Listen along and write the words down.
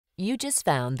You just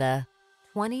found the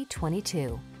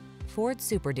 2022 Ford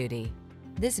Super Duty.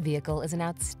 This vehicle is an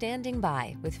outstanding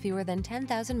buy with fewer than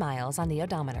 10,000 miles on the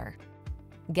odometer.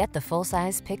 Get the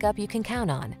full-size pickup you can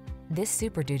count on. This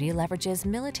Super Duty leverages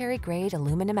military-grade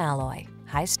aluminum alloy,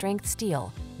 high-strength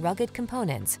steel, rugged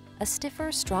components, a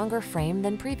stiffer, stronger frame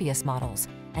than previous models,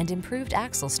 and improved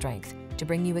axle strength to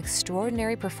bring you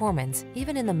extraordinary performance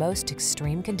even in the most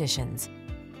extreme conditions.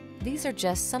 These are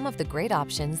just some of the great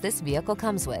options this vehicle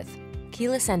comes with: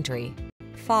 keyless entry,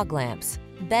 fog lamps,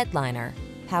 bed liner,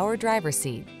 power driver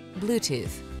seat,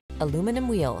 Bluetooth, aluminum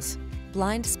wheels,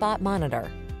 blind spot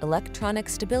monitor, electronic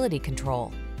stability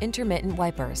control, intermittent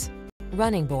wipers,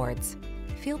 running boards.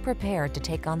 Feel prepared to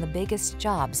take on the biggest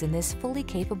jobs in this fully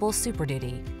capable Super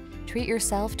Duty. Treat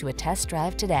yourself to a test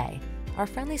drive today. Our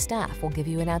friendly staff will give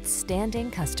you an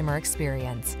outstanding customer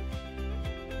experience.